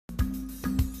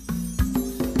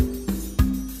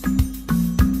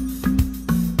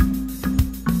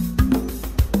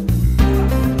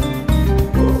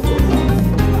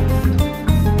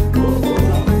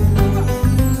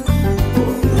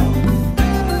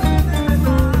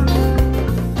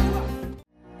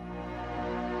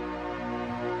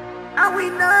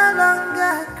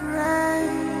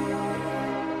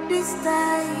this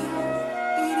time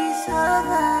it is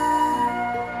over.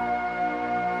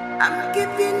 I'm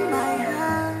keeping my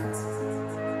heart.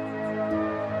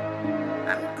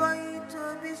 I'm going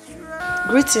to be strong.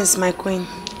 Greetings, my queen.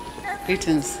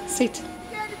 Greetings. Sit.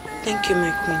 Thank you,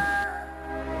 my queen.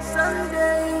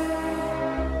 Someday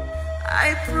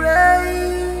I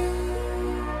pray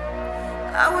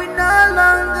I will no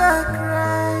longer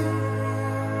cry.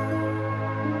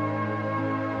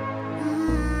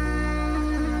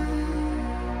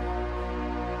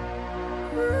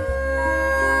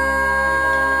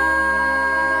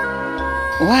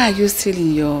 Why are you still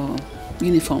in your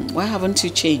uniform? Why haven't you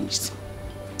changed?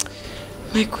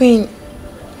 My queen,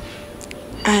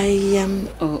 I am...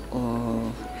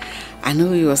 Oh. I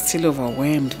know you are still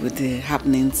overwhelmed with the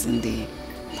happenings in the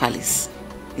palace.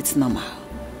 It's normal.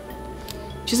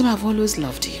 Chisholm, I've always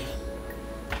loved you.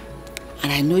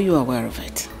 And I know you're aware of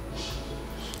it.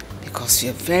 Because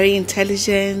you're very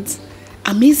intelligent,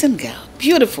 amazing girl,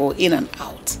 beautiful in and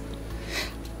out.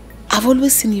 I've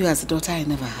always seen you as a daughter I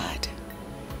never had.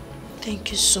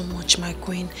 Thank you so much, my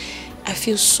queen. I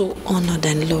feel so honored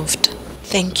and loved.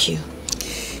 Thank you.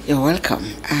 You're welcome.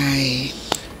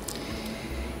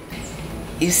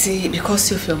 You see,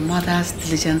 because of your mother's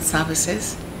diligent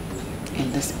services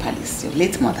in this palace, your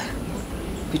late mother,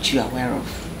 which you are aware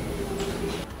of,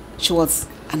 she was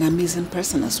an amazing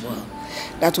person as well.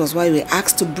 That was why we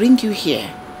asked to bring you here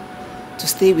to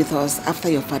stay with us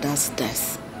after your father's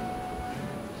death.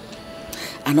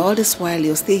 And all this while,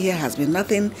 your stay here has been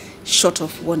nothing short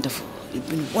of wonderful. You've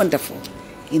been wonderful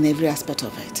in every aspect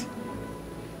of it.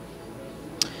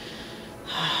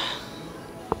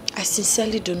 I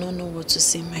sincerely do not know what to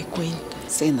say, my queen.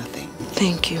 Say nothing.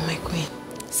 Thank you, my queen.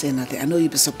 Say nothing. I know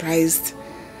you'll be surprised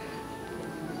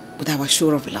with our show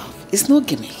of love. It's no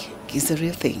gimmick. It's the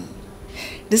real thing.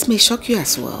 This may shock you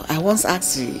as well. I once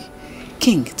asked the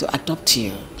king to adopt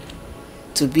you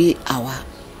to be our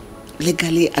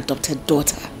legally adopted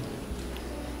daughter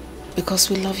because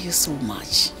we love you so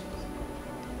much.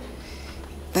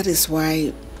 That is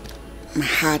why my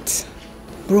heart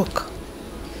broke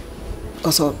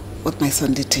because of what my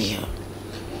son did to you,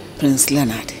 Prince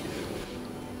Leonard.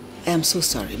 I am so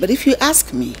sorry, but if you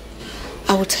ask me,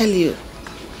 I will tell you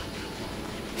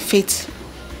fate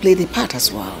played a part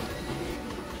as well.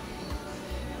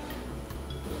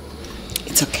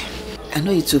 It's okay. I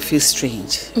know it will feel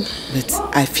strange, but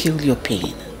I feel your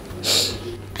pain.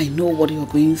 I know what you're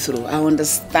going through. I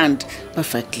understand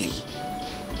perfectly.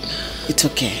 It's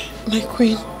okay. My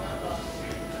queen,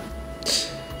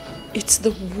 it's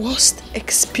the worst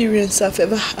experience I've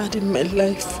ever had in my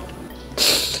life.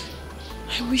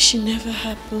 I wish it never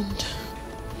happened.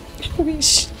 I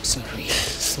wish. Sorry,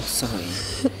 so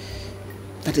sorry.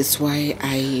 That is why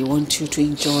I want you to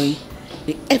enjoy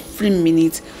every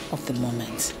minute of the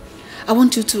moment. I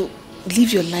want you to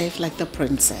live your life like the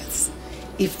princess.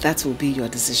 If that will be your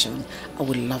decision, I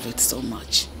will love it so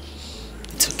much.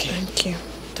 It's okay. Thank you.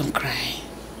 Don't cry.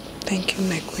 Thank you,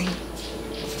 my queen.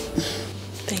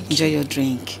 Thank you. Enjoy your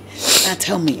drink. Now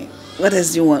tell me, what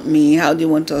else do you want me? How do you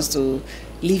want us to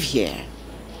live here?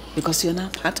 Because you're now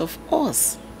part of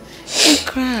us. Don't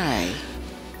cry.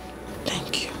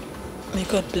 Thank you. May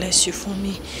God bless you for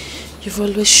me. You've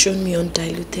always shown me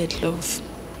undiluted love.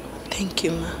 Thank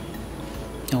you, ma.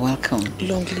 You're welcome.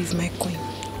 Long live my queen.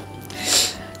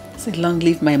 Say long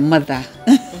live my mother.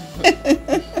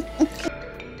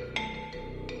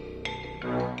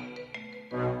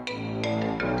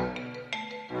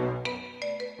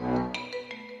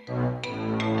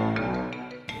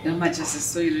 Your Majesty,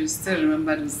 so you still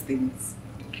remember those things?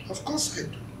 Of course I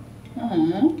do.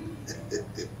 Oh.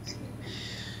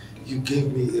 You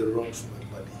gave me a run for my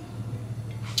money,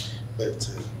 but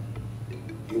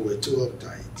you were too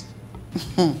uptight.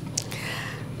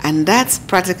 And that's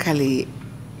practically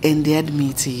endeared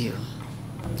me to you.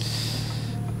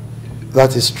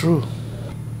 That is true.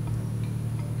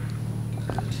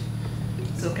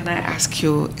 So can I ask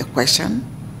you a question?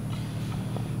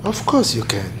 Of course you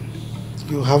can.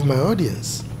 You have my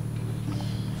audience.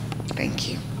 Thank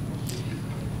you.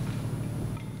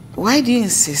 Why do you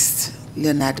insist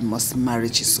Leonard must marry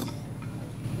Chisholm?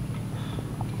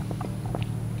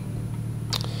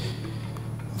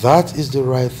 That is the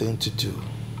right thing to do.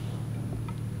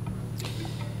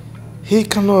 He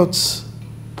cannot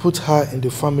put her in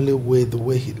the family way the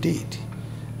way he did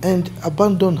and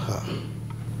abandon her.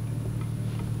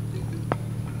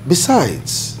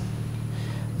 Besides,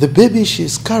 the baby she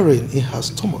is carrying in her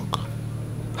stomach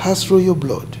has royal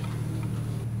blood.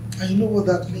 And you know what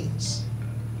that means.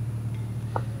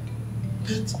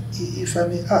 But if I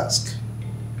may ask,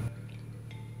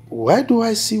 why do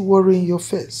I see worry in your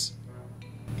face?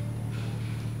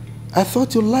 I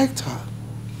thought you liked her.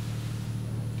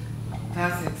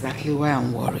 That's exactly why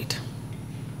I'm worried.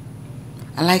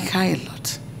 I like her a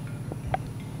lot.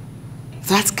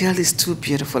 That girl is too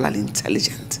beautiful and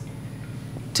intelligent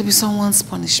to be someone's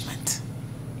punishment.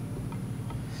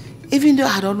 Even though I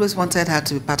had always wanted her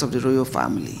to be part of the royal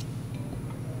family.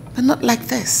 But not like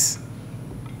this.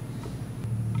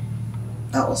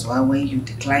 That was why when you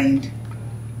declined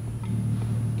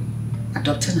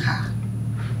adopting her,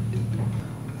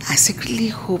 I secretly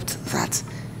hoped that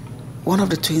one of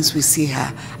the twins will see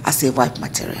her as a wife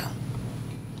material.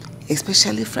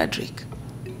 Especially Frederick.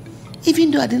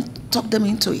 Even though I didn't talk them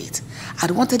into it, I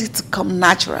wanted it to come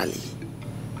naturally.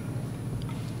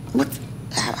 But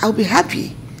I'll be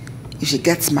happy if she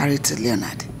gets married to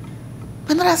Leonard.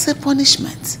 But not as a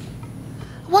punishment.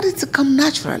 I want it to come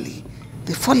naturally.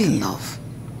 They fall in love.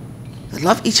 They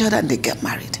love each other and they get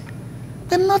married.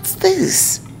 But not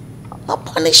this. Not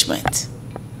punishment.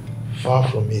 Far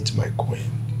from it, my queen.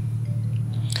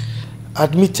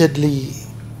 Admittedly,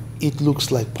 it looks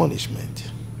like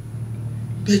punishment.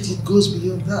 But it goes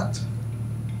beyond that.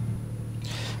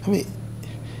 I mean,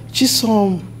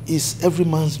 Chisom is every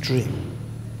man's dream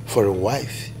for a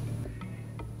wife.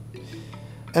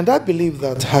 And I believe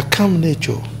that her calm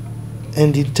nature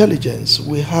and intelligence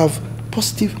will have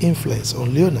positive influence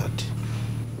on Leonard.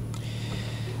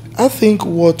 I think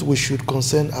what we should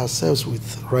concern ourselves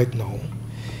with right now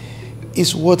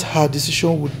is what her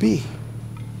decision would be.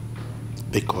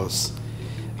 Because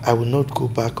I will not go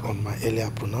back on my earlier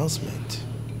pronouncement.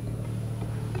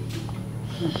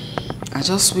 I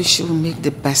just wish you would make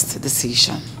the best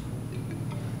decision.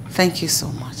 Thank you so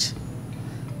much.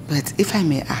 But if I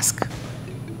may ask,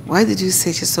 why did you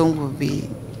say Chisom will be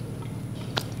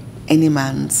any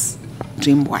man's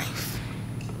dream wife?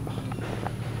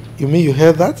 You mean you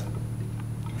heard that?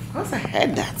 Of course I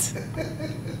heard that.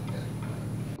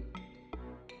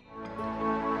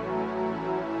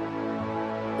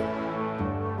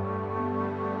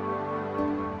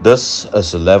 This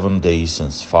is 11 days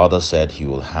since father said he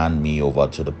will hand me over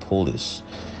to the police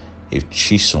if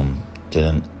Chisom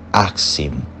didn't ask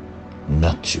him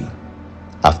not to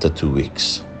after 2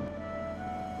 weeks.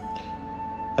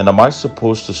 And am I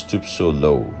supposed to stoop so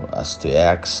low as to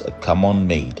ask a common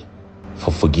maid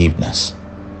for forgiveness?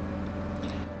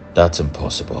 That's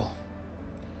impossible.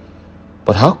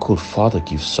 But how could father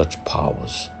give such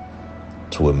powers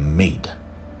to a maid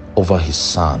over his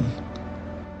son?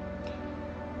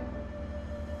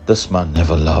 This man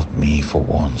never loved me for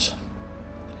once,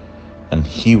 and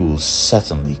he will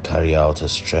certainly carry out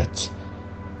his threat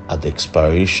at the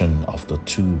expiration of the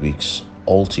 2 weeks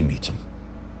ultimatum.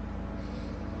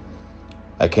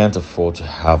 I can't afford to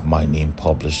have my name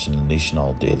published in the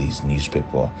National Daily's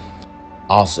newspaper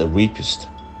as a rapist.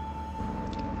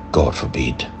 God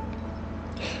forbid.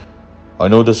 I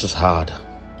know this is hard,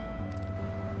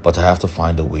 but I have to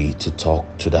find a way to talk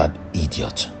to that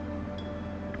idiot.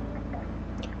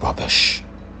 Rubbish.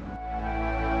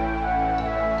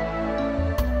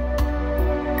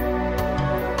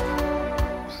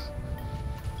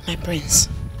 My prince,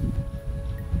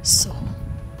 so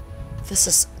this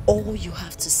is all you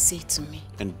have to say to me?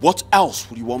 And what else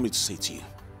would you want me to say to you?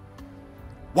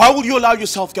 Why would you allow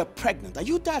yourself to get pregnant? Are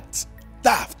you that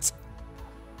daft?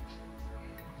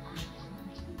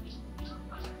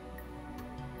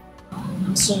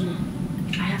 I'm sorry.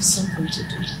 I have something to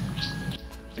do.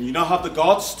 And you now have the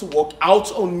guts to walk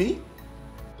out on me?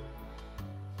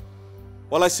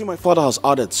 Well, I see my father has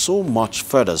added so much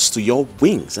feathers to your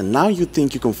wings, and now you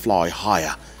think you can fly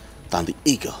higher than the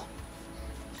eagle.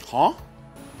 Huh?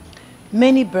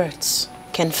 Many birds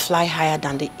can fly higher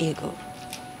than the eagle,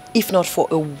 if not for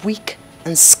a weak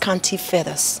and scanty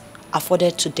feathers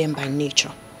afforded to them by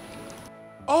nature.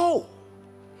 Oh!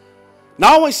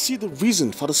 Now I see the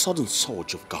reason for the sudden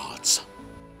surge of gods.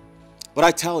 But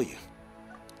I tell you,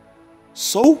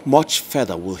 so much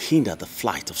feather will hinder the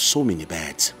flight of so many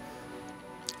birds.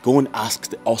 Go and ask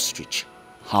the ostrich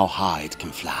how high it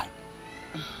can fly.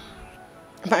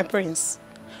 My prince,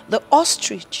 the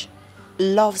ostrich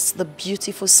loves the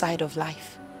beautiful side of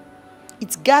life.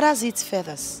 It gathers its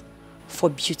feathers for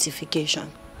beautification.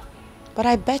 But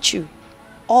I bet you,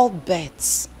 all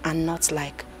birds are not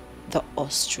like the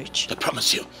ostrich. I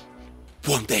promise you,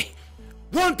 one day,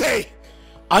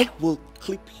 I will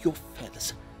clip your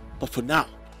feathers. But for now,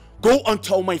 go and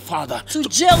tell my father to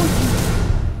jail you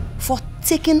for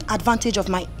taking advantage of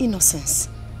my innocence.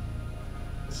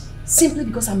 Simply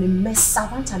because I'm a maid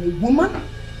servant and a woman?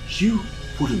 You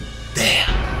wouldn't dare.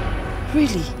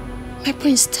 Really? My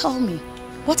prince, tell me,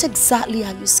 what exactly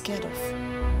are you scared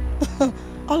of?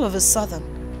 All of a sudden,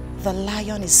 The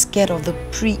lion is scared of the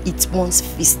prey it once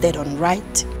feasted on,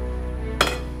 right?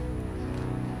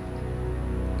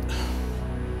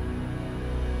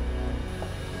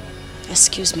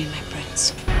 Excuse me, my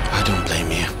prince. I don't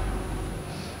blame you.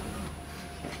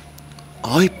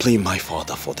 I blame my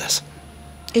father for this.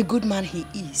 A good man he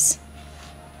is.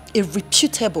 A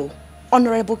reputable,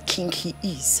 honorable king he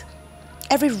is.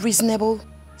 Every reasonable,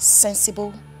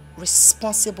 sensible,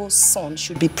 responsible son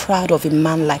should be proud of a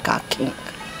man like our king.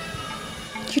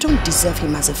 You don't deserve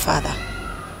him as a father.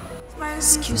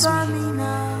 Excuse me,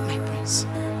 my prince.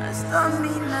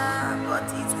 Stamina, but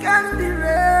it can be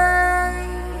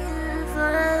rain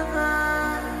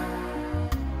forever.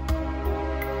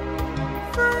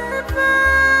 Forever.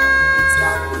 It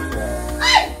can be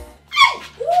rain.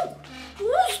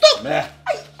 Stop! Meh.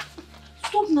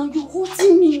 Stop now, you're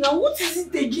hurting me now. What is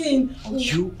it again?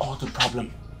 You are the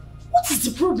problem. What is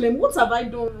the problem? What have I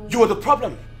done? You are the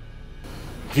problem.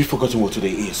 Have you forgotten what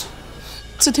today is?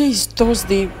 Today is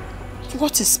Thursday.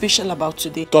 What is special about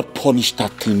today? God punished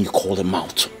that thing you call a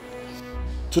mouth.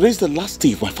 Today is the last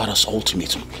day of my father's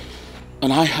ultimatum.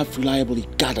 And I have reliably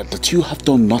gathered that you have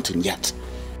done nothing yet.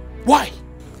 Why?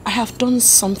 I have done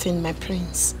something, my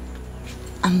prince.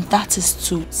 And that is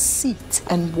to sit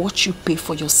and watch you pay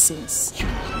for your sins. You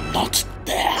are not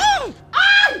there. Oh,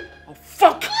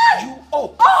 fuck you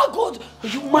up. Oh, God! Are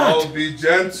you mad? I'll be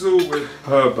gentle with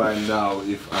her by now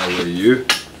if I were you.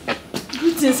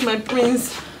 Greetings, my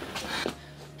prince.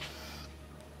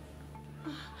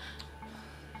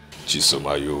 Chisom,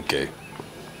 are you okay?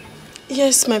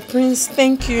 Yes, my prince.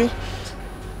 Thank you.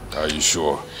 Are you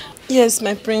sure? Yes,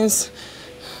 my prince.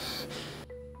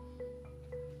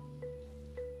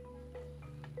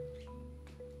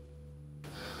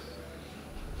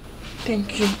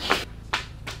 Thank you.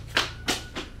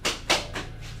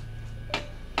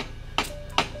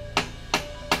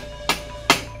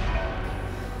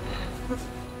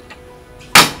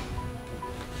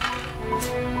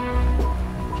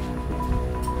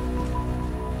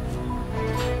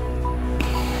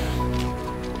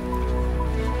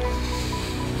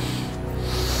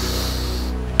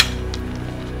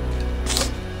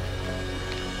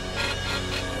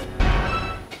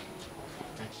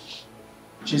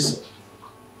 Chisom,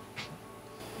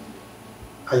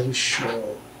 are you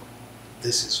sure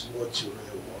this is what you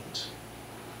really want?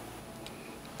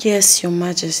 Yes, Your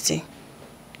Majesty.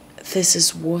 This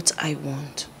is what I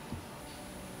want.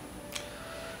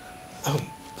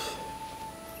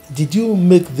 Did you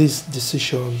make this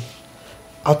decision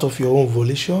out of your own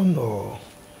volition or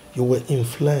you were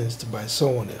influenced by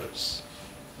someone else?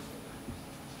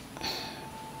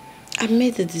 I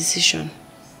made the decision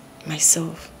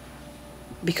myself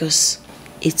because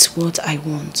it's what I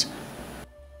want.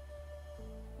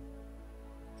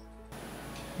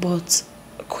 But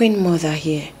Queen Mother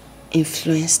here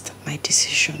influenced my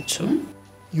decision too.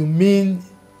 You mean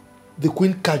the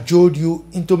Queen cajoled you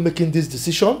into making this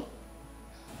decision?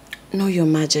 No, Your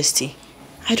Majesty.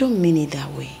 I don't mean it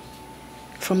that way.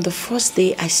 From the first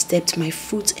day I stepped my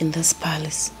foot in this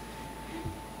palace,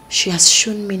 she has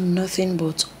shown me nothing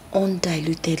but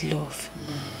undiluted love,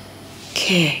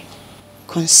 care,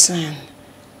 concern.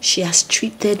 She has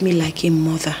treated me like a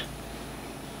mother.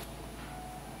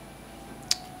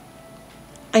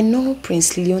 I know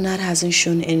Prince Leonard hasn't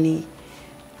shown any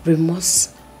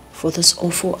remorse for this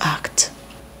awful act,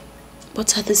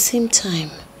 but at the same time,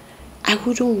 I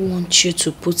wouldn't want you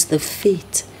to put the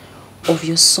fate of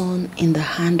your son in the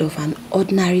hand of an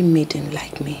ordinary maiden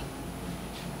like me.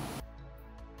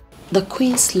 The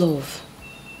Queen's love,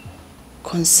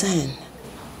 concern,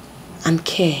 and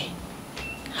care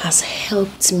has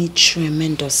helped me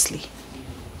tremendously.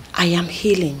 I am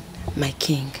healing, my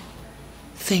king.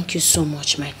 Thank you so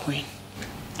much, my queen.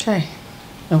 Okay.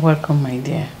 You're welcome, my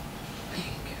dear.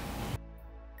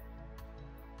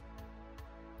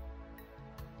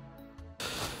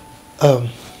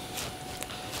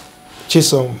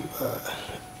 Chisom,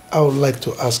 I would like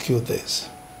to ask you this.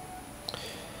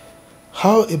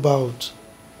 How about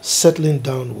settling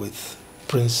down with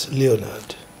Prince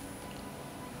Leonard?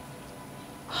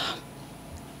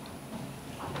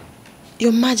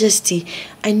 Your Majesty,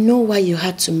 I know why you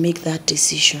had to make that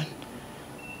decision.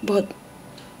 But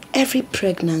every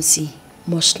pregnancy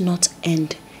must not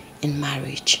end in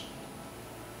marriage.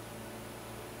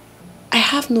 I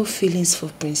have no feelings for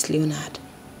Prince Leonard.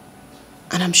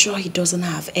 And I'm sure he doesn't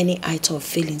have any iota of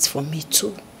feelings for me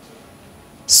too.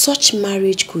 Such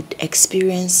marriage could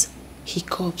experience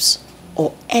hiccups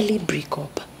or early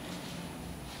breakup.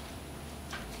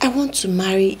 I want to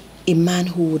marry a man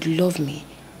who would love me,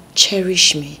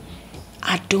 cherish me,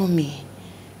 adore me.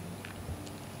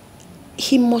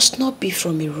 he must not be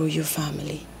from a royal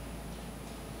family.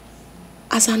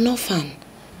 As an orphan,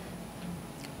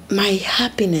 my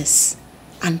happiness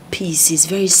and peace is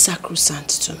very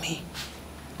sacrosanct to me.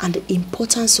 And the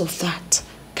importance of that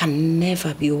can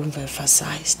never be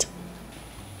overemphasized.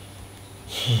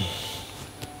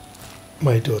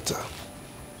 My daughter,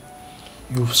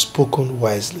 you've spoken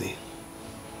wisely.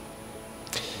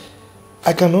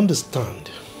 I can understand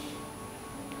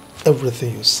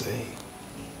everything you say.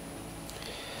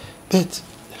 But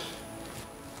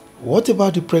what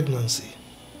about the pregnancy?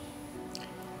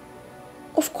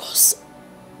 Of course,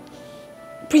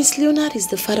 Prince Leonard is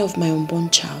the father of my unborn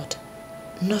child.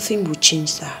 Nothing will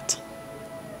change that.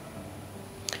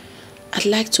 I'd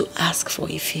like to ask for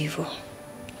a favor.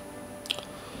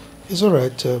 It's all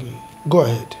right. Go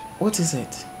ahead. What is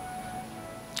it?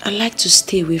 I'd like to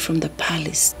stay away from the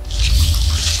palace.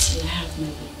 I have no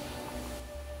way.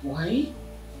 Why?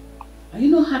 Are you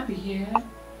not happy here?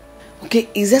 Okay,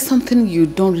 is there something you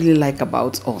don't really like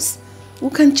about us? We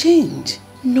can change.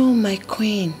 No, my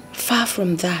queen. Far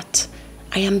from that.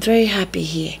 I am very happy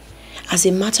here. As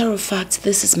a matter of fact,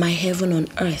 this is my heaven on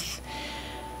earth.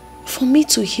 For me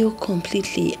to heal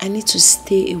completely, I need to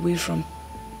stay away from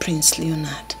Prince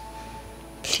Leonard.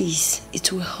 Please,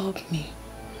 it will help me.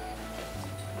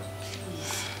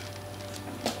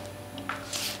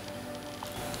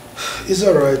 It's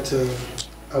all right.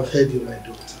 I've heard you, my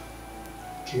daughter.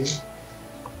 Okay?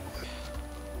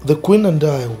 The Queen and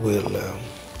I will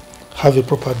have a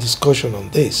proper discussion on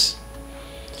this.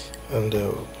 And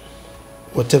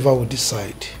whatever we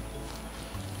decide,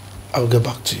 I'll get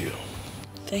back to you.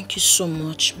 Thank you so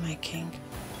much, my king.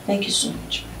 Thank you so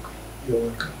much, my queen. You're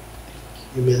welcome.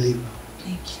 You may leave.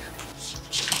 Thank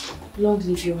you. Long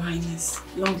live your highness.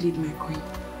 Long live my queen.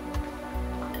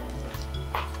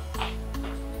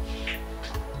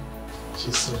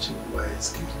 She's such a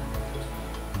wise kid.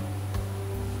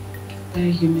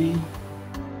 Very humane.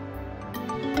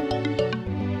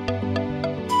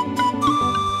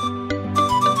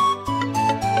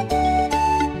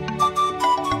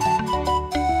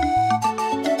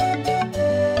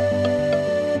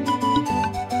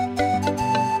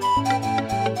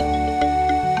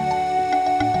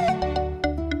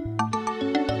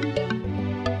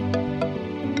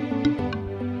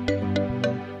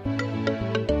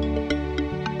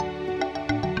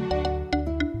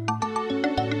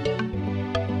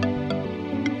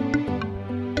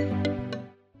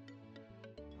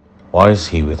 Why is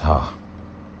he with her?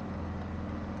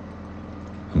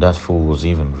 And that fool was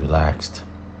even relaxed.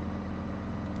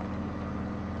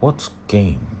 What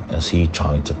game is he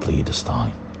trying to play this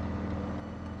time?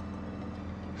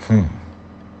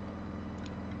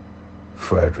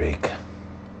 Frederick.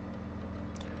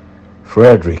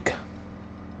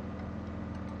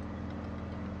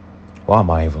 Why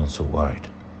am I even so worried?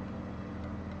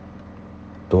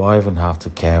 Do I even have to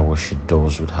care what she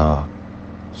does with her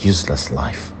useless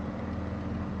life?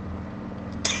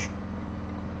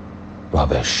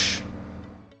 Rubbish.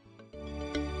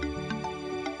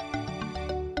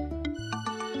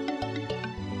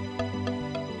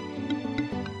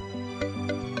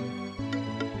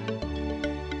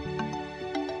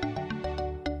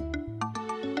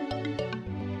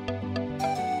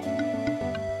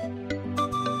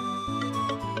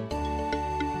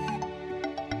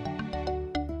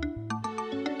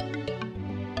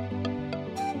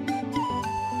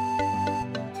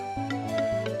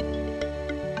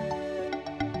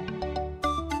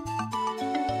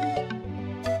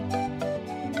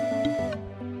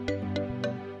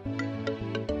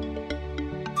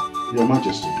 Your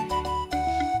Majesty,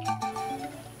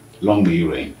 long may you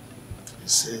reign.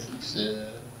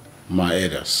 My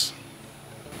elders,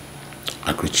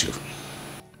 I greet you.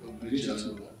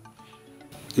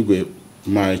 Igwe,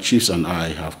 my chiefs and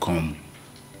I have come,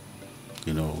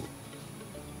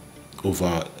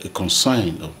 over a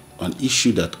concern of an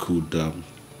issue that could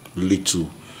lead to,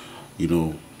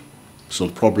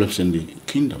 some problems in the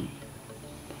kingdom.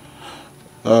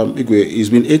 Igwe, it's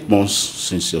been 8 months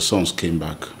since your sons came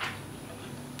back,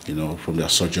 from their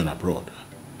sojourn abroad.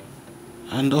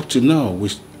 And up to now,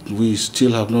 we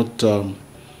still have not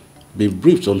been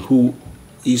briefed on who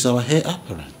is our heir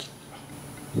apparent.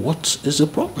 What is the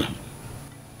problem?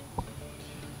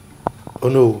 Oh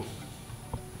no.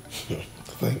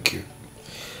 Thank you.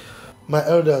 My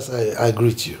elders, I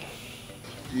greet you.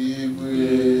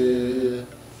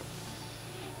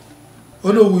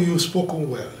 Oh no, you've spoken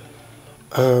well.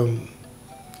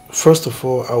 First of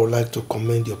all, I would like to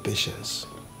commend your patience.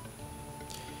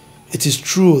 It is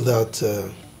true that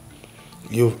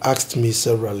you've asked me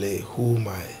severally who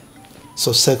my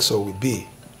successor will be,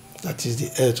 that is the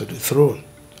heir to the throne.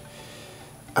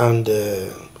 And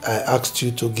I asked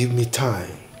you to give me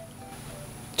time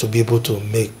to be able to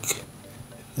make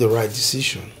the right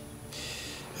decision.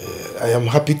 I am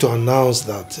happy to announce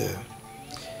that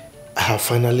I have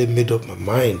finally made up my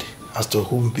mind as to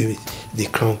who will be the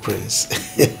crown prince.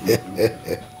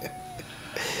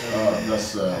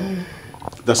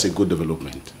 That's a good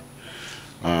development.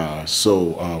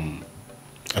 So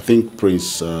I think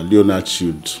Prince Leonard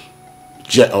should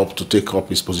jet up to take up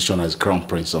his position as crown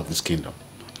prince of this kingdom.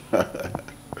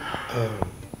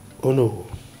 Oh no.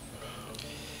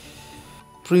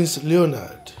 Prince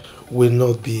Leonard will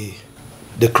not be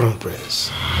the crown prince.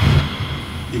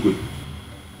 Igwe,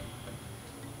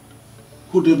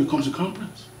 who then becomes the crown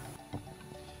prince?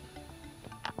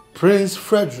 Prince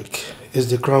Frederick is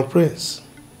the crown prince.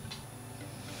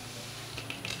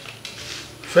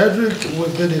 Frederick will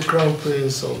be the crown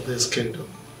prince of this kingdom,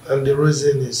 and the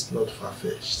reason is not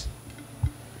far-fetched.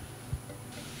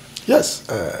 Yes,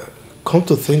 come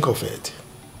to think of it,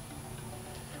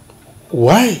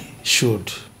 why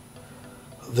should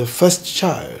the first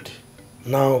child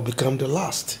now become the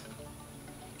last?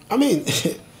 I mean,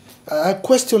 I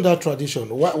question that tradition.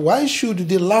 Why should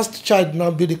the last child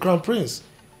now be the crown prince?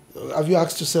 Have you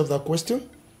asked yourself that question?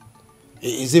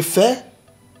 Is it fair?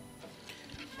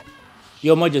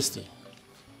 Your Majesty,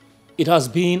 it has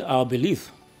been our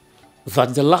belief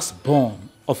that the last born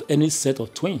of any set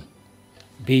of twin,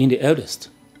 being the eldest,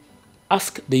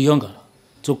 ask the younger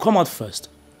to come out first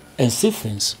and see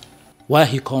things while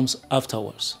he comes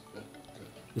afterwards.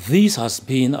 This has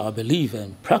been our belief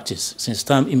and practice since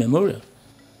time immemorial.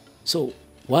 So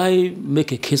why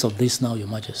make a case of this now, Your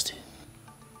Majesty?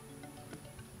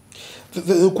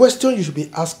 The question you should be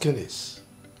asking is,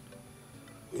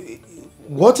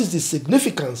 what is the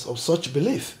significance of such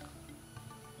belief?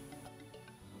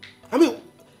 I mean,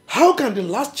 how can the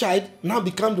last child now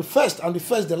become the first and the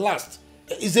first the last?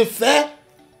 Is it fair?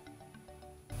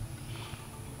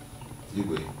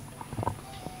 Igwe.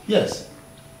 Yes.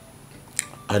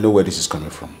 I know where this is coming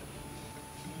from.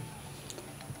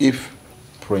 If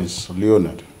Prince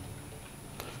Leonard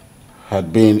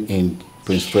had been in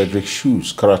Prince Frederick's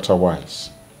shoes, character-wise,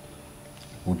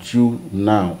 would you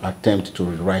now attempt to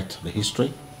rewrite the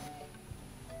history?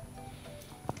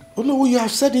 Oh no, you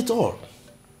have said it all.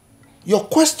 Your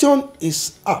question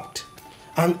is apt.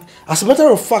 And as a matter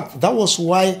of fact, that was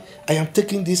why I am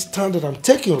taking this stand that I'm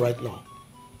taking right now.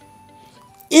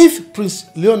 If Prince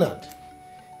Leonard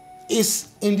is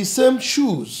in the same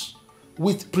shoes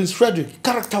with Prince Frederick,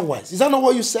 character-wise, is that not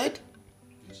what you said?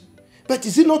 But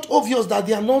is it not obvious that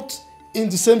they are not in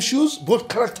the same shoes, both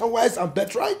character-wise and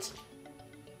birthright?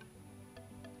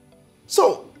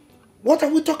 So, what are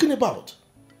we talking about?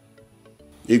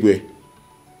 Igwe,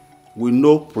 we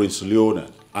know Prince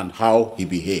Leonard and how he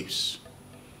behaves.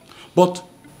 But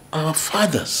our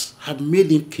fathers have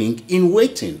made him king in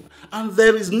waiting, and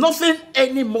there is nothing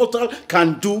any mortal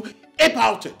can do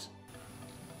about it.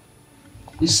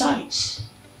 Besides,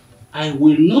 I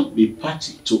will not be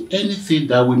party to anything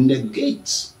that will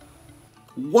negate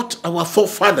what our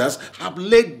forefathers have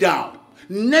laid down.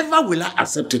 Never will I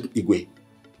accept it, Igwe.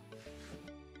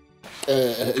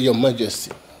 Your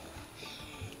Majesty,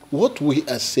 what we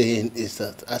are saying is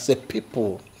that as a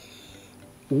people,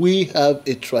 we have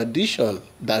a tradition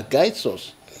that guides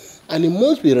us, and it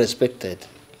must be respected.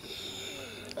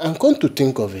 And come to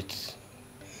think of it,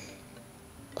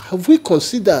 have we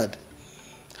considered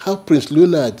how Prince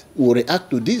Leonard will react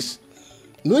to this,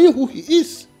 knowing who he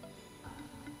is?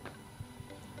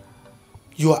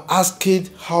 You are asking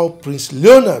how Prince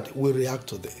Leonard will react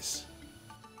to this.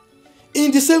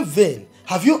 In the same vein,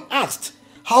 have you asked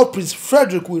how Prince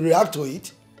Frederick will react to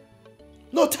it?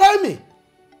 No, tell me.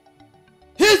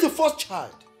 He is the first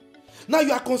child. Now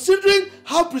you are considering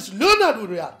how Prince Leonard will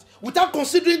react without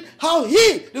considering how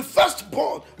he, the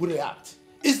firstborn, will react.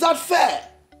 Is that fair?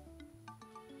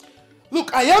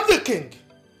 Look, I am the king,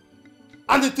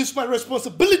 and it is my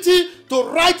responsibility to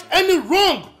right any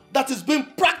wrong that is being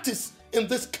practiced in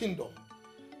this kingdom.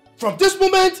 From this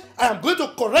moment, I am going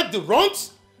to correct the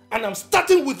wrongs, and I'm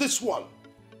starting with this one.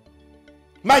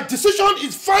 My decision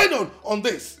is final on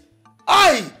this.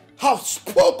 I have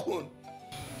spoken.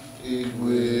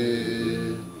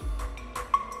 Igwe.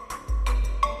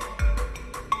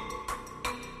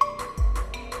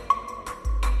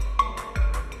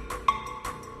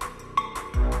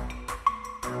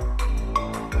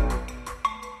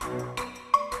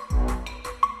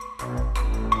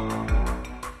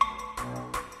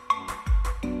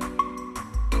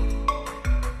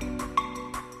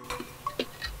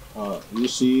 You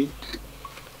see,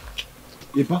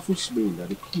 it baffles me that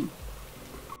the king,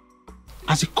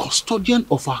 as a custodian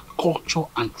of our culture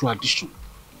and tradition,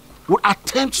 would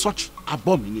attempt such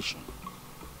abomination?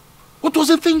 What was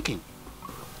he thinking?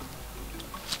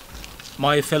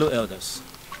 My fellow elders,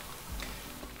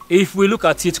 if we look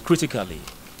at it critically,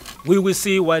 we will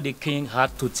see why the king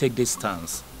had to take this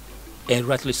stance, and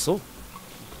rightly so.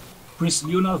 Prince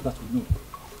Leonard, that we know,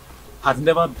 had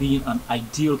never been an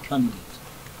ideal candidate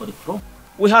for the throne.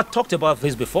 We had talked about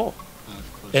this before,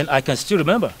 and I can still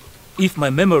remember, if my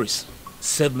memories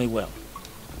serve me well.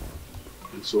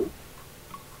 And so,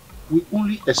 we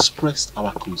only expressed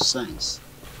our concerns.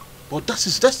 But that's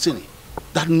his destiny,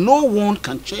 that no one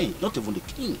can change, not even the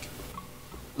king.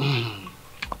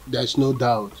 There's no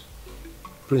doubt.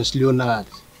 Prince Leonard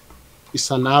is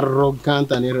an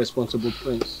arrogant and irresponsible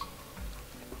prince.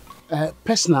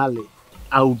 Personally,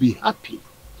 I will be happy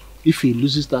if he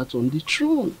loses that on the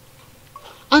throne.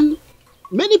 And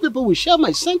many people will share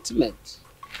my sentiment.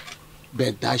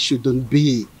 But that shouldn't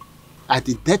be at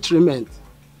the detriment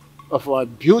of our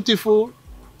beautiful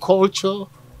culture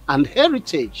and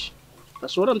heritage.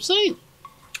 That's what I'm saying.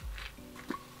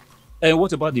 And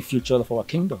what about the future of our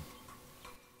kingdom?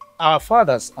 Our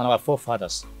fathers and our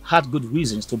forefathers had good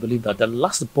reasons to believe that the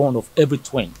last born of every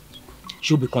twin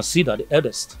should be considered the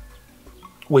eldest.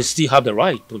 We still have the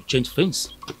right to change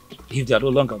things if they are no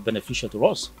longer beneficial to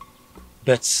us.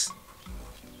 But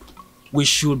we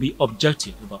should be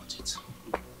objective about it.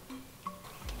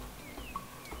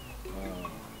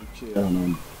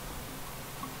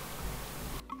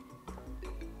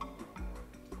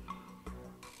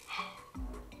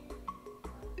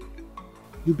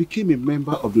 You became a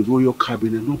member of the royal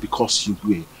cabinet not because you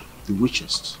were the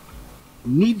richest.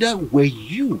 Neither were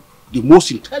you the most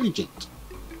intelligent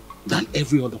than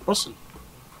every other person.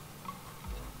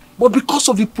 But because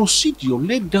of the procedure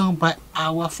laid down by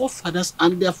our forefathers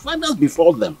and their fathers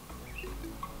before them,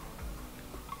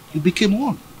 you became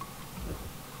one.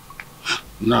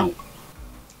 Now,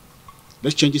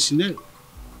 let's change the scenario.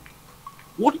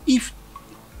 What if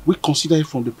we consider it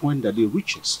from the point that the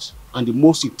richest and the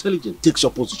most intelligent takes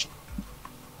your position?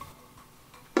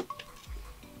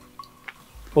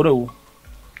 Oh no,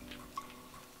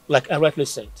 like I rightly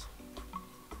said,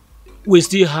 we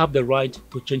still have the right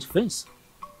to change things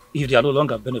if they are no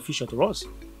longer beneficial to us.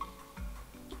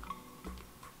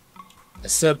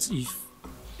 Except if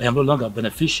I am no longer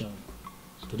beneficial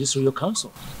to this royal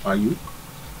council. Are you?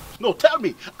 No, tell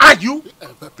me, are you?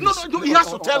 No, he has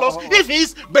to tell us if he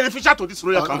is beneficial to this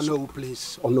royal council. No,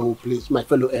 please. Oh, no, please, my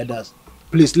fellow elders.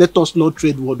 Please, let us not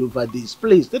trade word over this.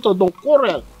 Please, let us not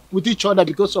quarrel with each other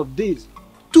because of this.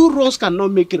 Two wrongs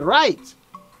cannot make it right.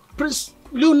 Prince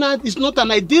Leonard is not an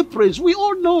ideal prince, we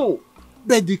all know.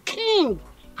 But the king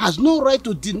has no right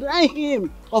to deny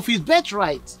him of his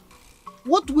birthright.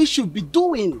 What we should be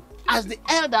doing as the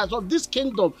elders of this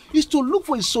kingdom is to look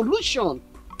for a solution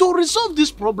to resolve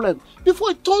this problem before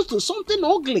it turns to something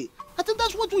ugly. I think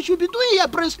that's what we should be doing here,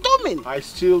 brainstorming. I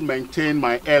still maintain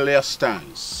my earlier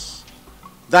stance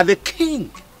that the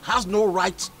king has no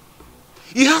right.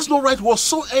 He has no right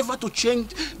whatsoever to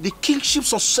change the kingship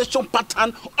succession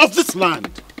pattern of this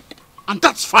land. And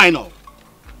that's final.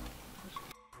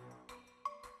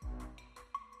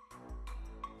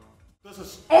 This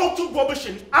is all too rubbish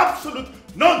and absolute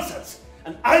nonsense.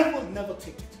 And I will never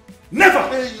take it. Never!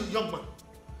 Hey, you young man.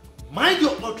 Mind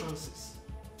your utterances.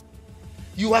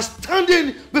 You are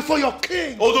standing before your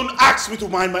king. Oh, don't ask me to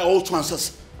mind my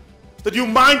utterances. That you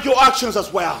mind your actions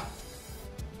as well.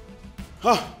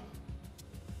 Huh?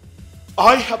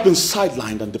 I have been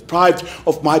sidelined and deprived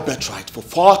of my birthright for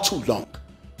far too long.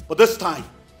 But this time,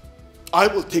 I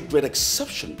will take great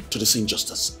exception to this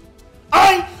injustice.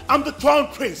 I am the crown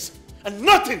prince, and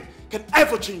nothing can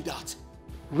ever change that.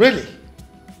 Really?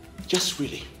 Just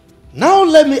really. Now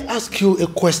let me ask you a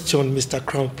question, Mr.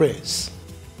 Crown Prince.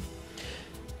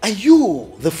 Are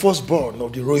you the firstborn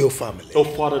of the royal family? Your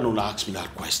father don't ask me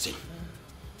that question.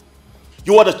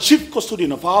 You are the chief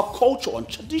custodian of our culture and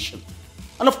tradition.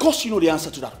 And of course you know the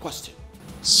answer to that question.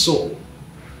 So,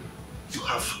 you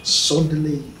have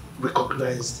suddenly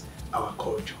recognized our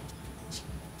culture.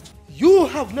 You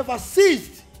have never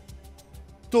ceased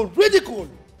to ridicule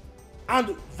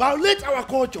and violate our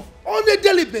culture on a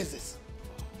daily basis.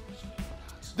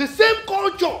 The same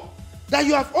culture that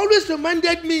you have always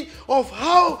reminded me of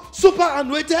how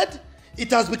superannuated it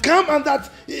has become and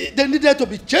that they needed to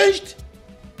be changed.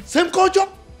 Same culture.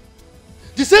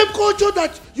 The same culture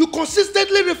that you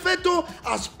consistently refer to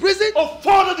as prison. Oh,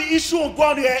 further the issue on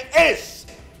ground here is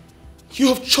you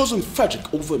have chosen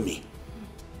Frederick over me.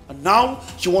 And now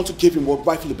you want to give him what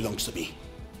rightfully belongs to me.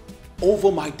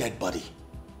 Over my dead body.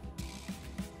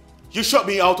 You shut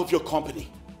me out of your company.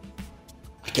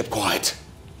 I kept quiet.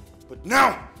 But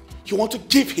now you want to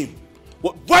give him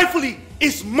what rightfully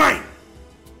is mine.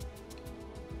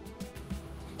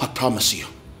 I promise you,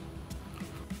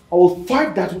 I will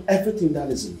fight that with everything that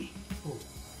is in me. Oh.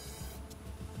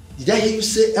 Did I hear you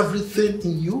say everything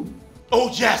in you? Oh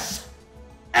yes,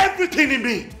 everything in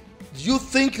me. Do you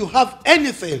think you have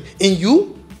anything in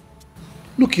you?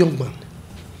 Look, young man,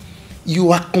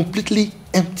 you are completely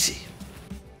empty.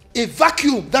 A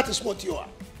vacuum, that is what you are,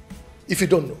 if you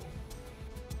don't know.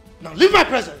 Now leave my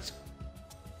presence.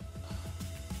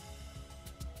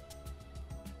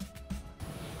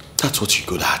 That's what you're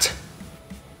good at.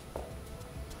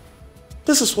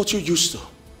 This is what you're used to.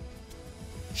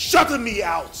 Shutting me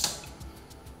out.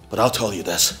 But I'll tell you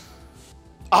this.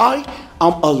 I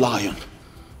am a lion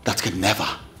that can never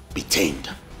be tamed.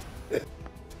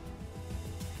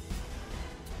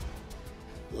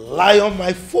 Lie on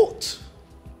my foot.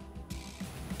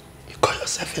 You call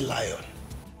yourself a lion.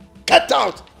 Get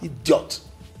out, idiot.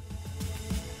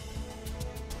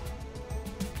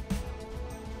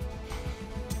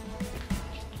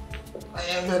 I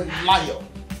am a lion.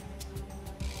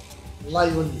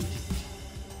 Lion indeed.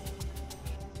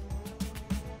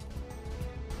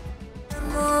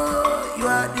 You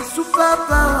are the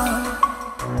superpower.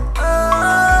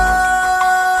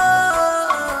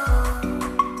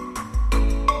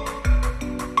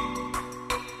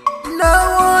 No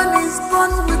one is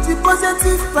born with the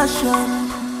positive passion.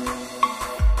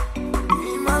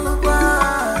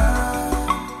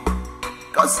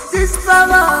 Cause this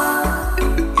power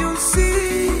you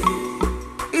see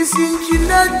is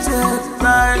engineered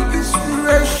by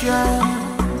inspiration.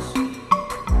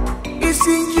 It's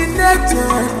engineered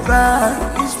by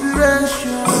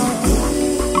inspiration.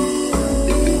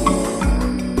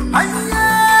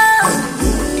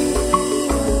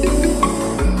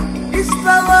 This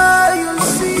power you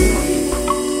see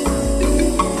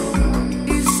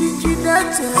is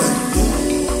engineered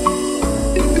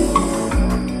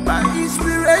by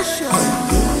inspiration.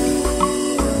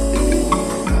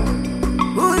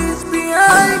 Who is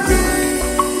behind this?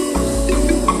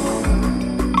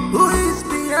 Who is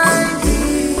behind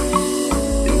this?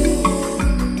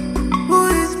 Who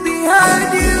is behind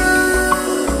you?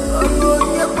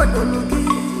 Oh, yeah, but don't look at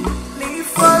me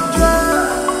for joy.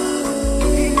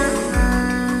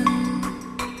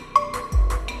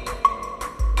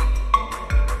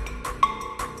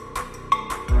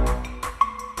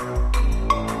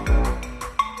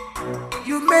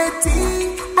 You may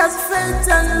think that fate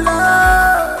and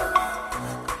love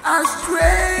are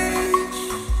strange,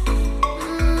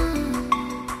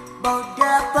 but they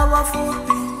are powerful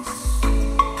things.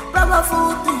 Powerful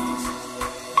things.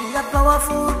 They are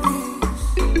powerful things.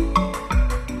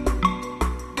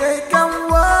 They can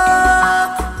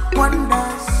work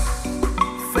wonders.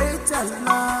 Fate and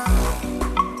love.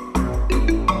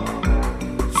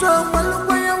 So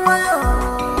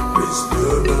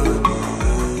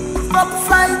stop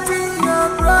fighting your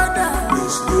brother.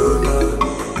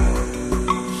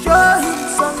 Show him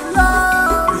some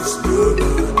love.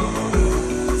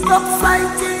 Stop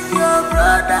fighting your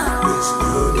brother.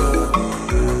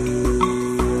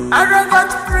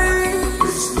 Arrogant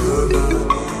prince.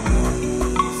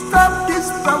 Stop this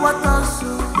power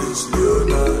tussle.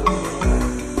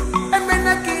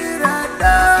 Emeka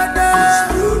dada.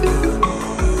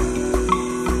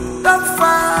 Don't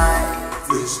fight.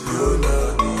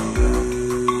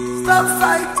 Stop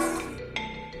fighting.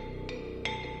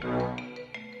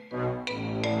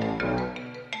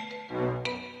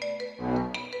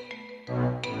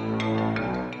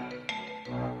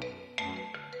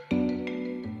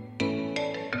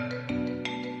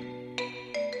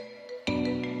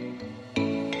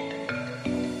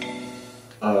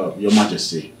 Your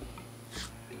Majesty,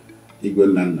 Igwe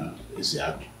Nana is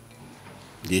happy.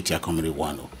 The Etiakomiri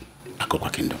Wano,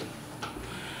 Akokwa Kingdom.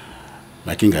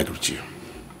 My king, I greet you.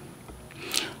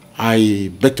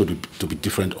 I beg to be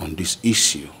different on this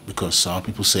issue because our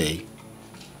people say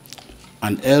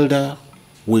an elder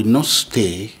will not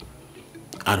stay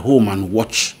at home and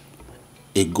watch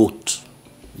a goat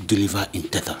deliver in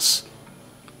tethers.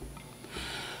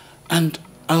 And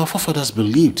our forefathers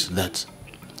believed that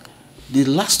the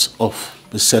last of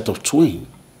the set of twain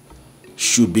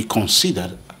should be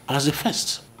considered as the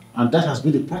first. And that has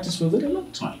been the practice for a very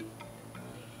long time.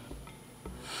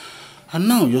 And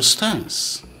now your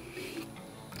stance,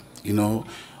 you know,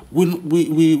 we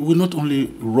not only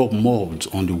rub mold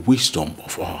on the wisdom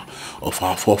of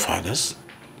our forefathers,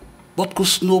 but could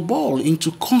snowball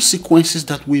into consequences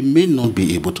that we may not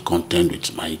be able to contend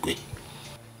with, my Igwe.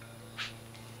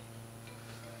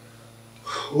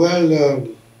 Well,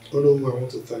 Olu, I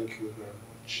want to thank you very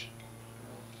much.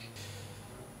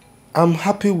 I'm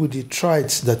happy with the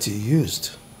traits that you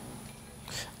used.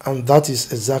 And that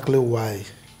is exactly why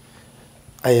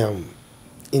I am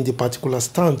in the particular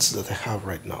stance that I have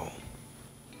right now.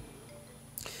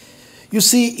 You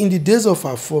see, in the days of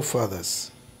our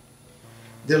forefathers,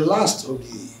 the last of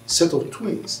the set of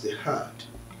twins they had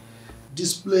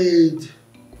displayed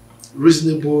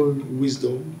reasonable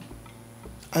wisdom,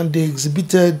 and they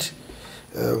exhibited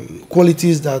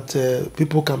qualities that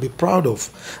people can be proud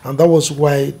of, and that was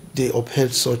why they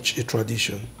upheld such a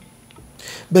tradition.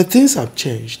 But things have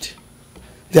changed.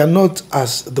 They are not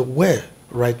as they were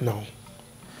right now.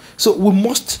 So we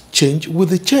must change with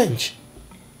the change.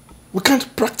 We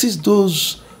can't practice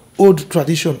those old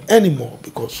traditions anymore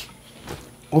because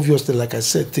obviously, like I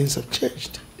said, things have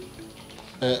changed.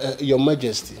 Your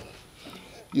Majesty,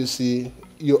 you see,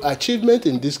 your achievement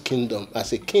in this kingdom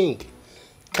as a king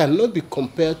cannot be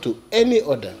compared to any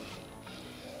other.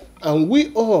 And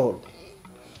we all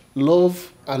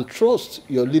love and trust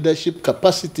your leadership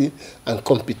capacity and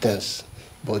competence.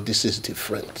 But this is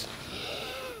different.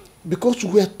 Because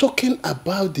we are talking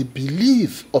about the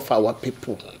belief of our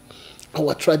people,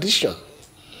 our tradition.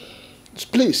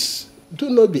 Please, do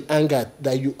not be angered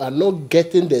that you are not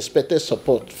getting the expected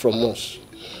support from us.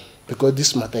 Because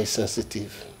this matter is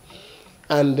sensitive.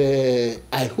 And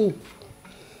I hope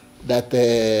that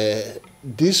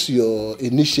this your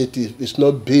initiative is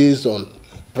not based on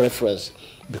preference,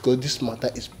 because this matter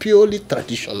is purely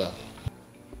traditional.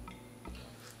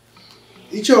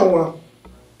 Ichionwa,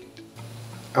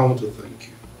 I want to thank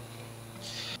you.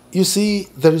 You see,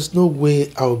 there is no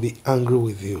way I will be angry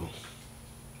with you.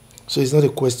 So it's not a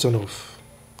question of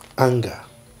anger.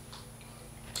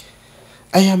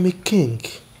 I am a king.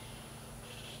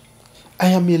 I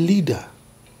am a leader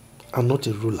and not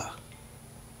a ruler.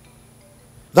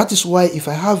 That is why if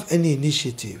I have any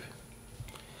initiative,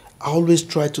 I always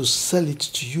try to sell it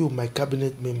to you, my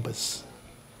cabinet members.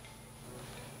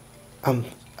 And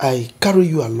I carry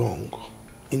you along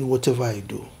in whatever I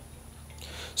do.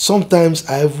 Sometimes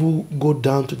I will go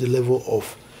down to the level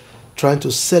of trying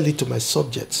to sell it to my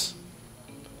subjects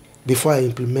before I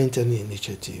implement any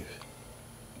initiative.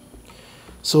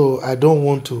 So I don't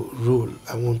want to rule,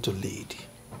 I want to lead.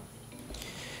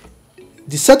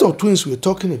 The set of twins we're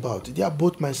talking about, they are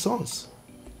both my sons.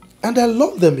 And I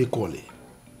love them equally.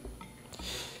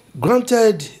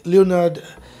 Granted, Leonard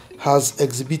has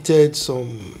exhibited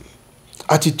some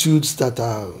attitudes that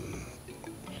are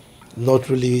not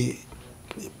really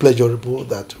pleasurable,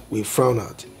 that we frown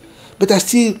at. But I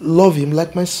still love him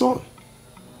like my son.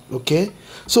 Okay?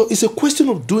 So it's a question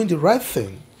of doing the right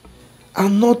thing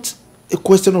and not a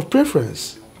question of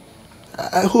preference.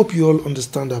 I hope you all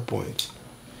understand that point.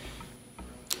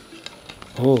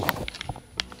 Oh,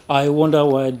 I wonder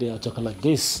why they are talking like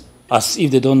this, as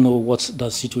if they don't know what the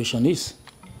situation is.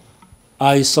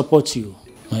 I support you,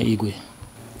 my Igwe.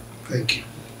 Thank you.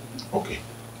 Okay,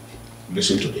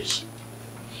 listen to this.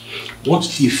 What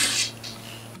if,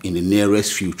 in the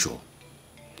nearest future,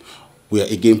 we are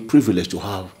again privileged to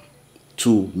have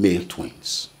two male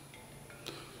twins?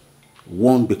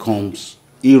 One becomes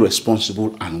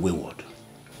irresponsible and wayward.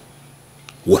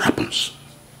 What happens?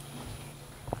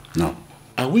 Now,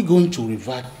 are we going to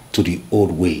revert to the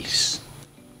old ways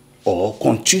or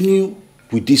continue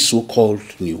with this so-called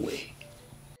new way?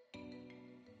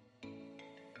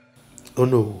 Oh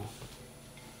no.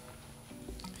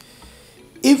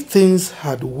 If things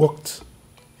had worked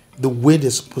the way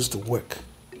they're supposed to work,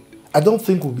 I don't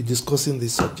think we'll be discussing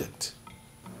this subject.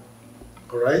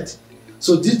 Alright?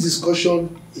 So this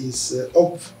discussion is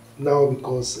up now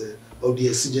because of the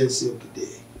exigency of the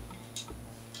day.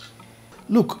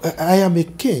 Look, I am a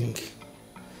king,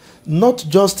 not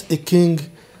just a king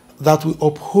that will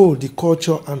uphold the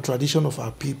culture and tradition of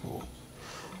our people,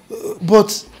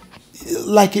 but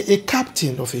like a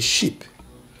captain of a ship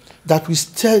that will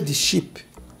steer the ship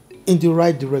in the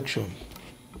right direction.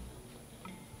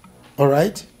 All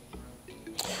right?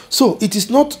 So it is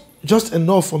not just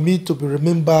enough for me to be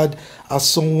remembered as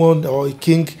someone or a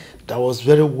king that was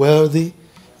very wealthy,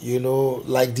 you know,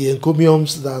 like the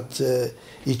encomiums that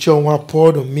Ichionwa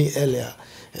poured on me earlier,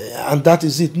 and that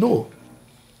is it. No.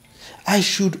 I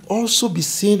should also be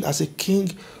seen as a king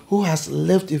who has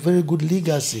left a very good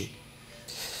legacy.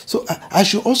 So I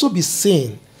should also be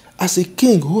seen as a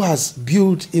king who has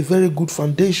built a very good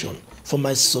foundation for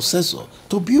my successor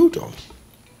to build on.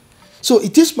 So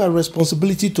it is my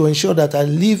responsibility to ensure that I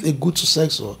leave a good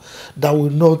successor that will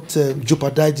not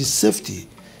jeopardize the safety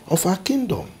of our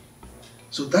kingdom.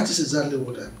 So that is exactly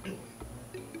what I'm doing.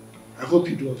 I hope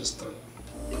you do understand.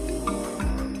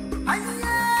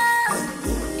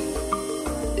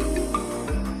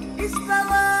 It's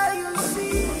power you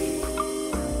see.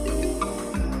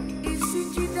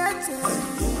 It's it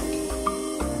that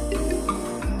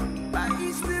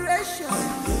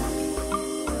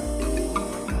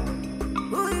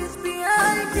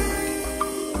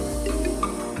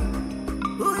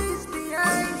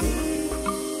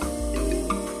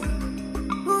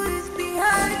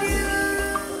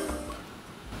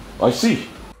I see.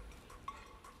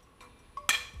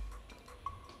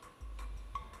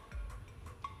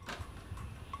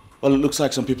 Well, it looks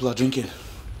like some people are drinking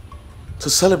to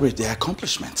celebrate their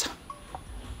accomplishment.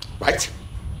 Right?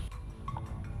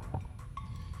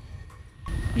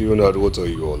 Leonard, what are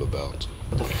you all about?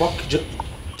 What the fuck?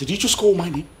 Did you just call my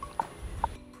name?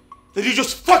 Did you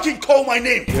just fucking call my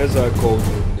name? Yes, I called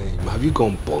your name. Have you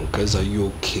gone bonkers? Are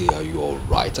you okay? Are you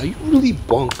alright? Are you really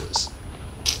bonkers?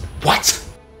 What?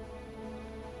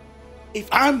 If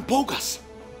I'm bogus,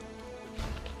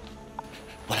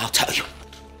 well, I'll tell you.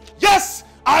 Yes,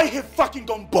 I have fucking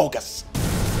gone bogus.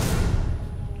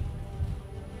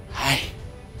 Hey.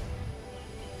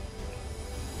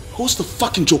 Who's the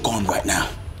fucking joke on right now?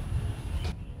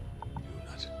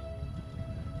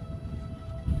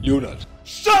 Leonard.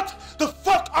 Shut the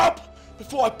fuck up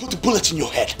before I put a bullet in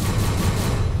your head.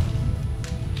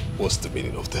 What's the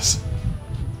meaning of this?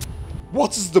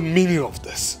 What is the meaning of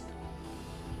this?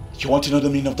 You want to know the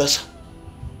meaning of this?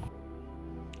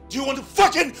 Do you want to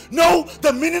fucking know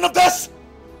the meaning of this?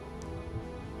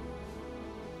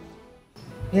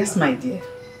 Yes, my dear.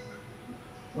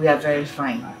 We are very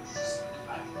fine.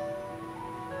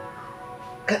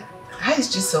 How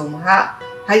is Chisom?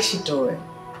 How is she doing?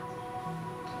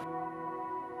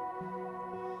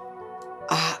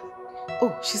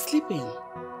 Oh, she's sleeping.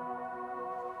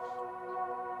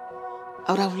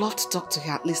 I would have loved to talk to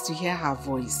her, at least to hear her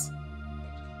voice.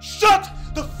 Shut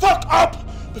the fuck up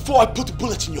before I put a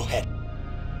bullet in your head.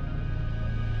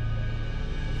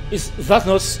 Is that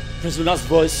not Prince Luna's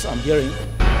voice I'm hearing?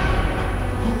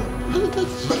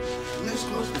 Let's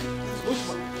close.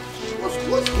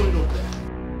 What's going on there?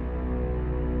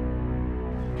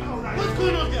 What's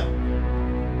going on there?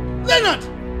 Leonard!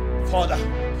 Father,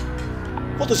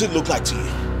 what does it look like to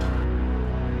you?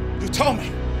 You tell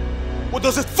me. What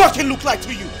does it fucking look like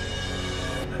to you?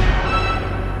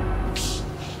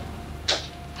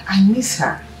 I miss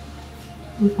her.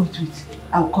 Wait.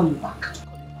 I'll call you back.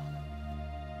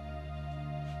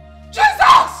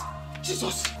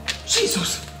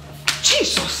 Jesus!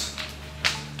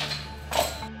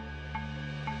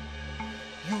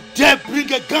 You dare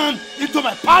bring a gun into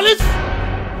my palace?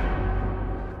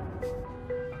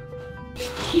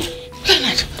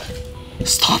 Leonard,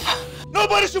 stop.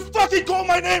 Nobody should fucking call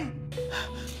my name!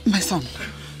 My son.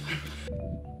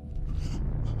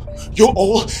 You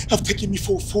all have taken me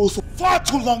for a fool for far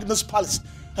too long in this palace.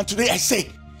 And today I say,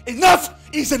 enough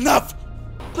is enough!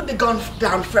 Put the gun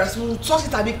down first. We'll sort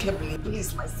it amicably,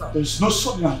 please, my son. There's no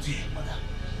sorting out here, mother.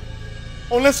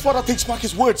 Unless father takes back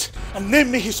his words and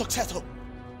name me his successor,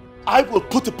 I will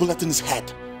put a bullet in his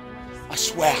head. I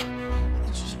swear.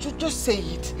 Just say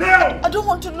it. Now! I don't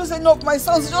want to lose any of my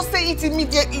sons. Just say it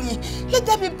immediately. Let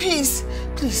there be peace.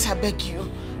 Please, I beg you.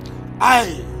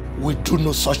 I will do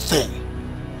no such thing.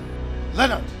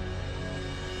 Leonard,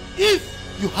 if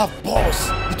you have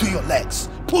balls between your legs,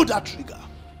 pull that trigger.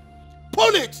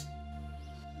 Pull it!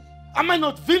 Am I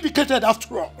not vindicated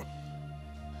after all?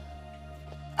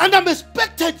 And I'm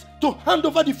expected to hand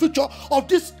over the future of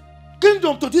this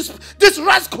kingdom to this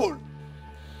rascal.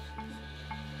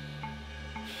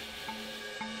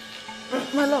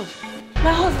 My lord,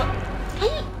 my husband.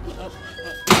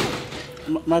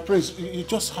 My prince, you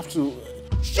just have to...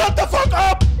 Shut the fuck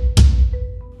up!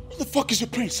 Who the fuck is your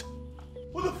prince?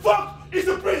 Who the fuck is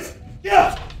your prince? Get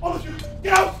out! All of you!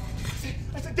 Get out!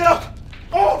 I said get out!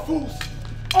 All fools!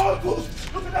 All fools!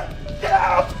 Look at that! Get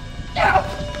out! Get out!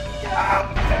 Get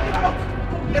out! I said get out!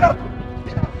 Get out!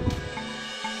 Get out!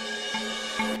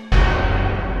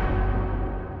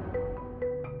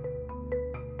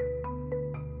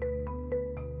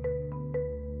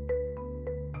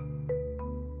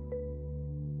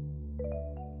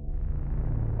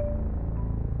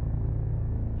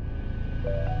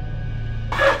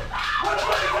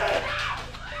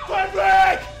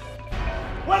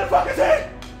 Where the fuck is he?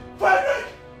 Frederick!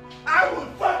 I will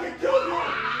fucking kill you!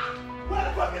 Where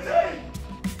the fuck is he?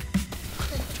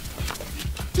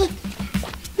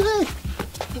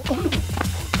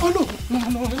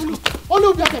 Oh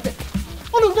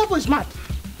no, that boy is mad.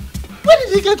 Where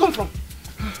did he come from?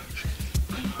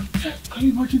 Can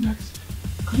you imagine that?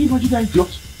 Can you imagine that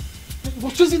idiot? He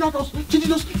was chasing at us,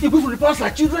 cheating us, away from the past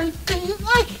like children. Can you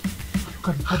like? Look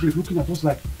at how they're looking at us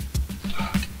like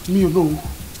me alone.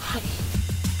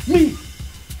 Me?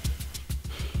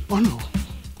 Oh no.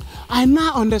 I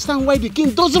now understand why the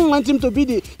king doesn't want him to be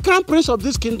the crown prince of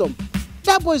this kingdom.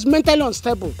 That boy is mentally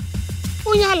unstable.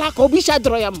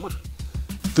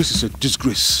 This is a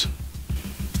disgrace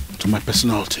to my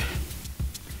personality.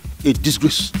 A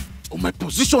disgrace of my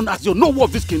position as the noble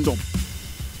of this kingdom.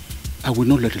 I will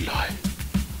not let it lie.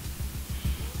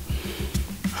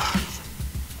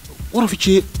 What if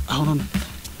you hold on?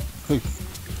 Hey.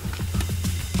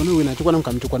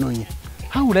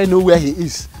 How would I know where he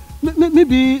is?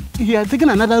 Maybe he had taken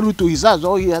another route to his house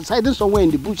or he has hidden somewhere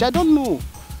in the bush. I don't know.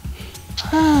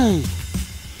 Hey.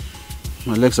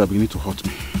 My legs are beginning to hurt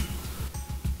me.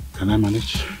 Can I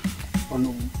manage? Oh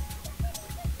no.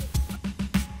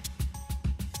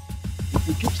 If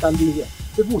you keep standing here,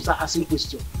 people will start asking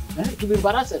questions. To be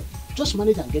embarrassed, just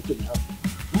manage and get to the house.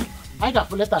 I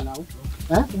got a letter now.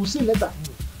 We'll see later.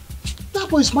 That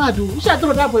boy is mad. You should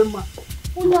throw that boy mad.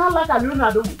 Only how like a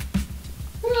Leonardo.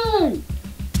 Hey.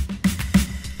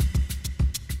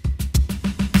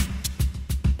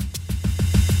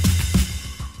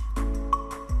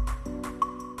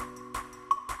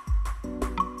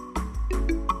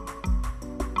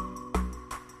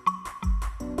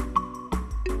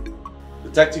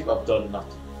 Detective, I've done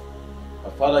nothing. My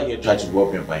father here tried to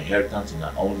rob me of my inheritance and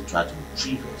I only tried to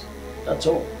retrieve it. That's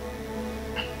all.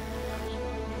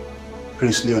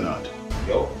 Prince Leonard.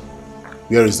 Yo.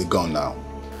 Where is the gun now?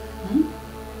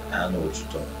 I don't know what you're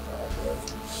talking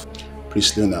about.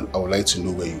 Prince Leonard, I would like to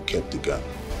know where you kept the gun.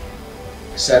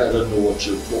 I said I don't know what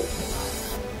you're talking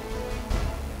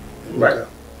about. Right.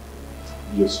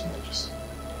 Yes, Majesty.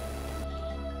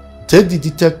 Take the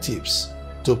detectives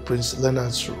to Prince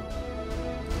Leonard's room.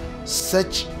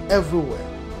 Search everywhere,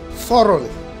 thoroughly,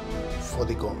 for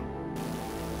the gun.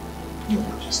 Your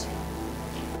Majesty.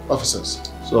 Officers.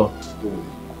 So,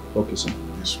 okay, sir.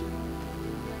 This way.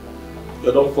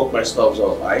 You don't fuck my stuffs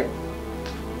up, right?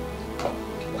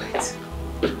 What?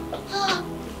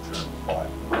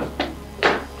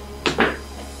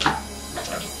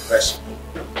 Trying to press me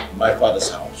in my father's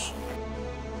house.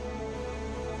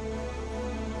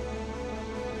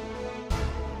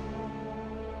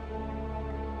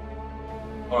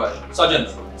 Alright, Sergeant.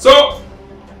 So!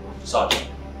 Sergeant.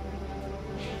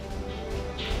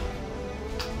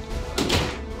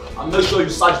 And make sure you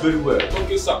search very well.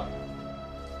 Okay, sir.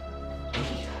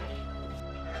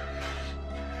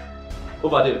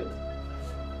 Over there.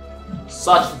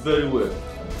 Search very well.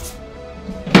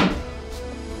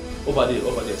 Over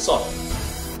there, search.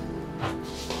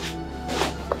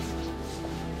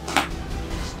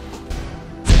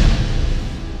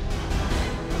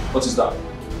 What is that?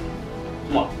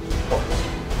 Come on.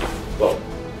 Go.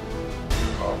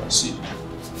 I see.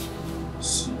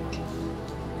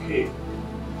 Okay.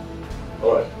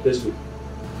 Alright, let's go.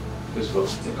 Let's go. I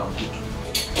think I'm good.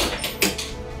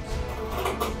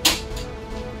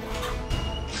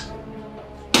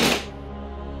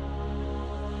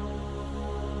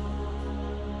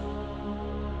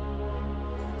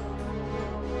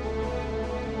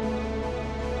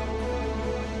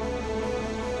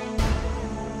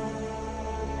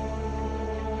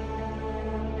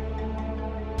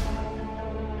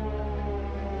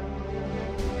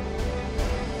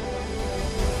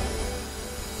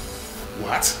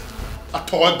 What? A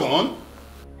toy gun?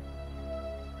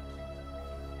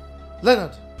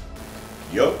 Leonard.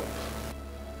 Yo.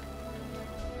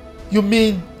 You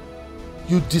mean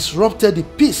you disrupted the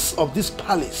peace of this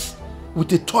palace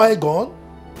with a toy gun?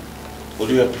 Would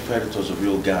you have preferred it was a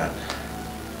real gun?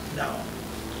 No.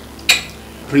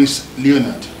 Prince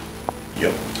Leonard.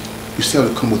 Yo. You still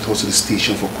have to come with us to the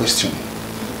station for questioning.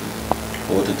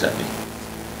 What exactly?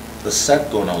 The said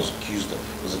gun I was accused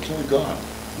of was a toy gun.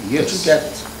 Yes. Did you get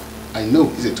it? I know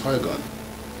it's a toy gun,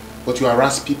 but you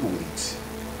harass people with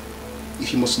it.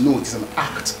 If you must know, it is an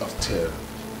act of terror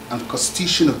and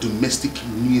constitution of domestic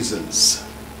nuisance.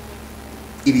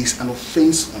 It is an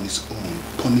offense on its own,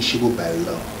 punishable by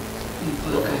law.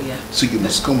 So you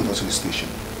must come with us to the station.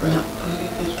 Right? No,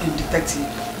 detective.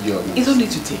 You don't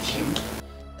need to take him.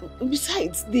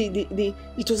 Besides,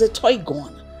 it was a toy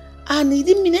gun. And he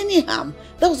didn't mean any harm.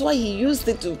 That was why he used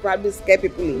it to probably scare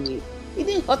people away. He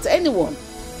didn't hurt anyone.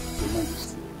 Your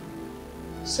Majesty,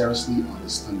 seriously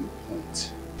understand your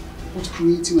point. But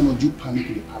creating an undue panic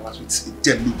in the palace with a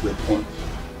deadly weapon,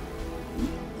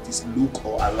 it is look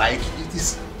or alike, it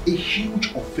is a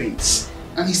huge offense.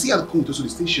 And he still had to come to the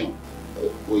station.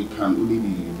 Or he can only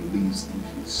be released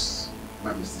if His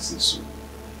Majesty says so.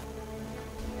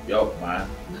 Yo, man.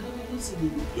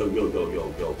 Yo,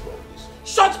 bro.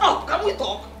 Shut up! Can we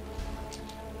talk?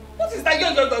 What is that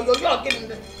yo getting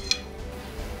there?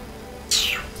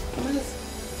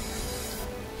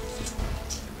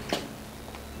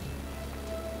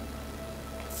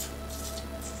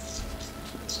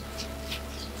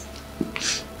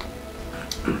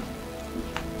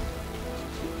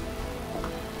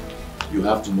 You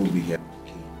have to move me here.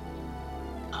 Okay.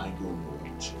 I go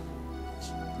nowhere.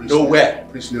 Nowhere.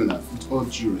 Prince Leonard, with all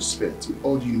due respect, with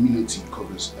all the immunity that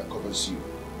covers you,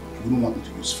 you wouldn't want me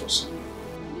to use force on you.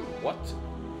 What?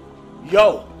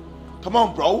 Yo, come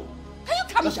on, bro. Can you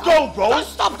calm down? Let's go, bro. Don't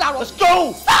stop that. Let's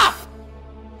go. Stop.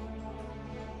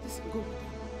 Listen, go with them.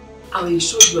 I will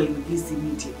ensure you are in this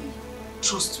immediately.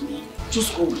 Trust me.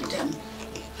 Just go with them.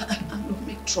 And don't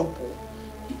make trouble.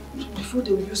 Before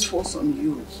they will use force on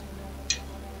you.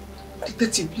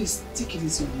 Detective, please, take it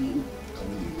easy on me. I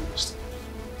will leave you,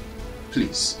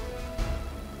 please.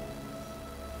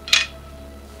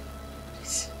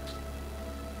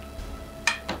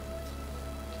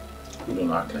 You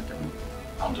don't act like I'm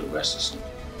under arrest or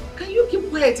something. Can you keep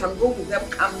quiet and go with them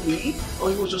calmly? Oh,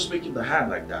 he was just making the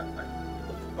hand like that. Like,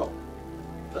 oh,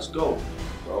 let's go,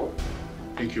 bro.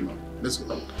 Thank you, ma'am. Let's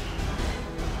go. What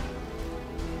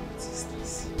is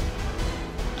this?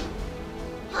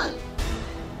 Hi.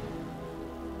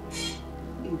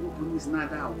 Is not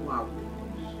that wow.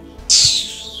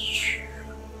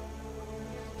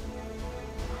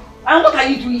 And what are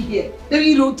you doing here?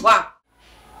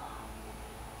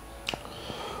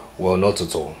 Well, not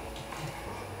at all.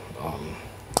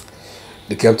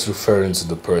 They kept referring to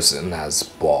the person as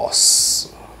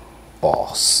boss.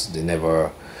 Boss. They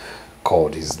never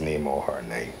called his name or her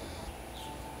name.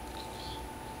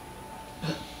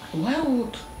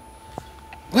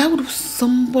 Why would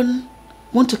someone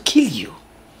want to kill you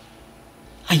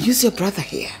and use your brother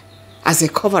here as a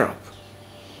cover-up?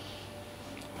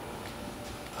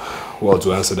 Well,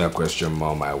 to answer that question,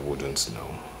 Mom, I wouldn't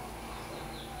know.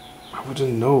 I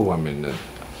wouldn't know. I mean,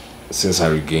 since I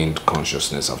regained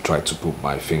consciousness, I've tried to put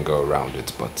my finger around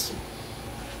it, but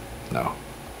no.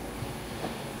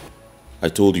 I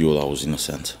told you all I was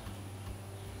innocent.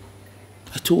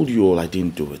 I told you all I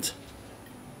didn't do it.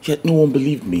 Yet no one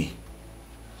believed me.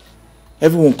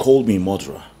 Everyone called me a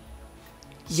murderer.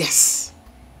 Yes.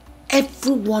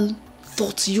 Everyone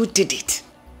thought you did it.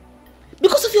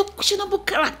 Because of your questionable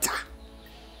character.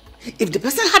 If the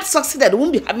person had succeeded, we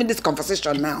wouldn't be having this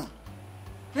conversation now.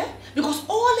 Eh? Because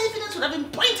all evidence would have been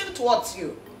pointing towards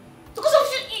you.